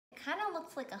kind of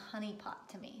looks like a honey pot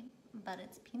to me, but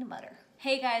it's peanut butter.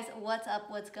 Hey guys, what's up?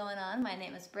 What's going on? My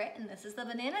name is Britt and this is the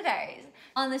Banana Diaries.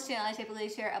 On this channel, I typically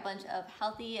share a bunch of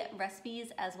healthy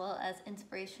recipes as well as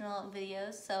inspirational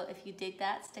videos. So if you dig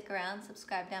that, stick around,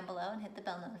 subscribe down below and hit the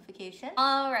bell notification.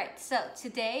 All right, so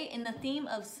today in the theme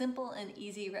of simple and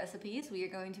easy recipes, we are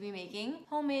going to be making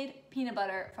homemade peanut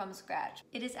butter from scratch.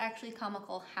 It is actually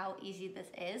comical how easy this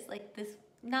is.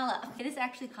 It is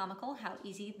actually comical how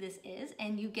easy this is,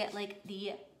 and you get like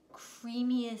the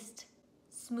creamiest,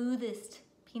 smoothest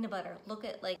peanut butter. Look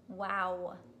at, like,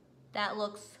 wow, that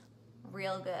looks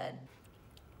real good.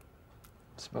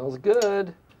 Smells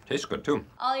good. Tastes good too.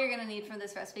 All you're gonna need for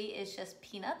this recipe is just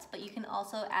peanuts, but you can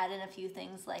also add in a few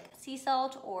things like sea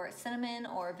salt or cinnamon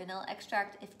or vanilla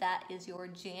extract if that is your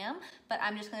jam. But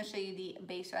I'm just gonna show you the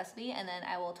base recipe and then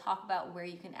I will talk about where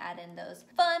you can add in those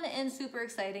fun and super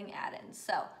exciting add-ins.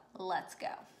 So let's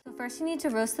go. So first you need to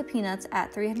roast the peanuts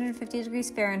at 350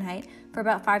 degrees Fahrenheit for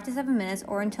about 5 to 7 minutes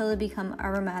or until they become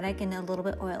aromatic and a little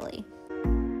bit oily.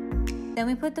 Then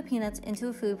we put the peanuts into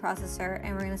a food processor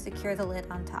and we're gonna secure the lid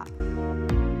on top.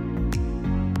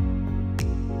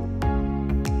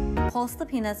 Pulse the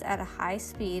peanuts at a high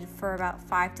speed for about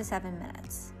 5 to 7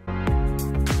 minutes.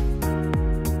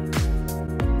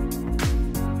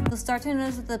 You'll start to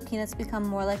notice that the peanuts become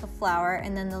more like a flour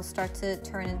and then they'll start to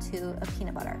turn into a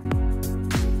peanut butter.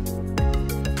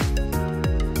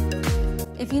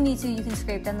 If you need to, you can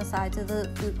scrape down the sides of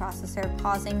the food processor,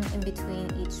 pausing in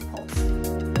between each pulse.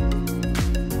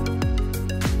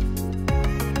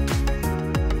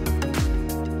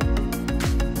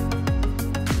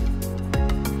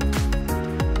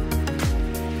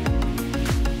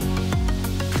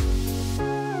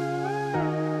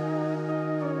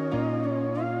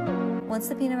 Once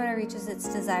the peanut butter reaches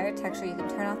its desired texture, you can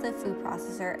turn off the food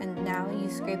processor and now you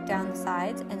scrape down the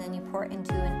sides and then you pour it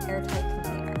into an airtight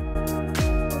container.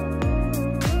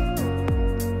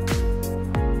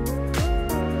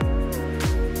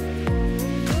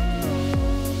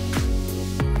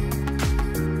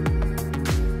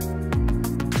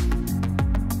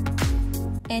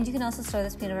 And you can also store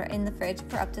this peanut butter in the fridge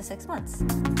for up to 6 months.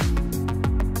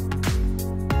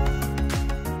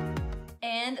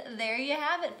 And there you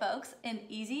have it, folks, an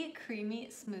easy, creamy,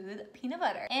 smooth peanut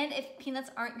butter. And if peanuts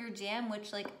aren't your jam,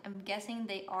 which, like, I'm guessing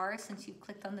they are since you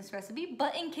clicked on this recipe,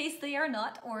 but in case they are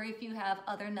not, or if you have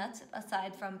other nuts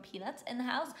aside from peanuts in the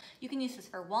house, you can use this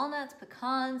for walnuts,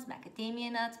 pecans,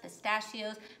 macadamia nuts,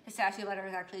 pistachios. Pistachio butter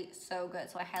is actually so good,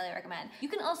 so I highly recommend. You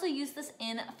can also use this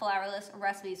in flourless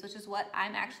recipes, which is what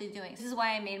I'm actually doing. This is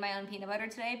why I made my own peanut butter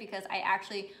today, because I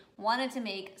actually wanted to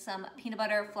make some peanut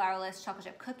butter flourless chocolate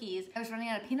chip cookies. I was running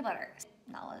out of peanut butter.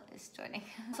 Nala is joining.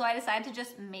 So I decided to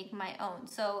just make my own.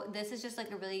 So this is just like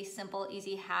a really simple,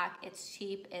 easy hack. It's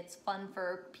cheap, it's fun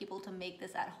for people to make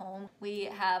this at home. We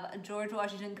have George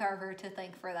Washington Carver to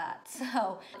thank for that.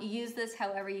 So use this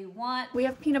however you want. We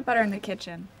have peanut butter in the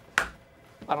kitchen.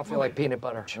 I don't feel like peanut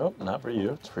butter. Nope, not for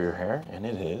you. It's for your hair, and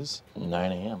it is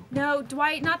 9 a.m. No,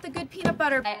 Dwight, not the good peanut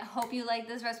butter. I hope you liked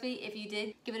this recipe. If you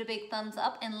did, give it a big thumbs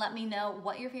up and let me know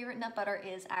what your favorite nut butter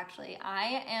is actually.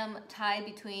 I am tied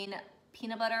between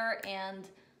peanut butter and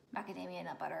macadamia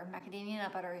nut butter. Macadamia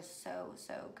nut butter is so,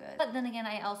 so good. But then again,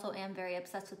 I also am very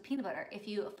obsessed with peanut butter. If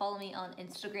you follow me on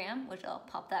Instagram, which I'll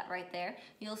pop that right there,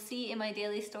 you'll see in my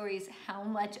daily stories how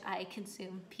much I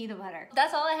consume peanut butter.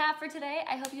 That's all I have for today.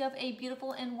 I hope you have a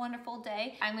beautiful and wonderful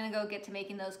day. I'm gonna go get to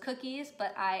making those cookies,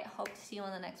 but I hope to see you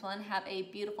on the next one. Have a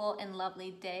beautiful and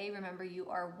lovely day. Remember, you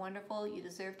are wonderful. You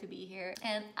deserve to be here,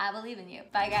 and I believe in you.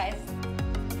 Bye, guys.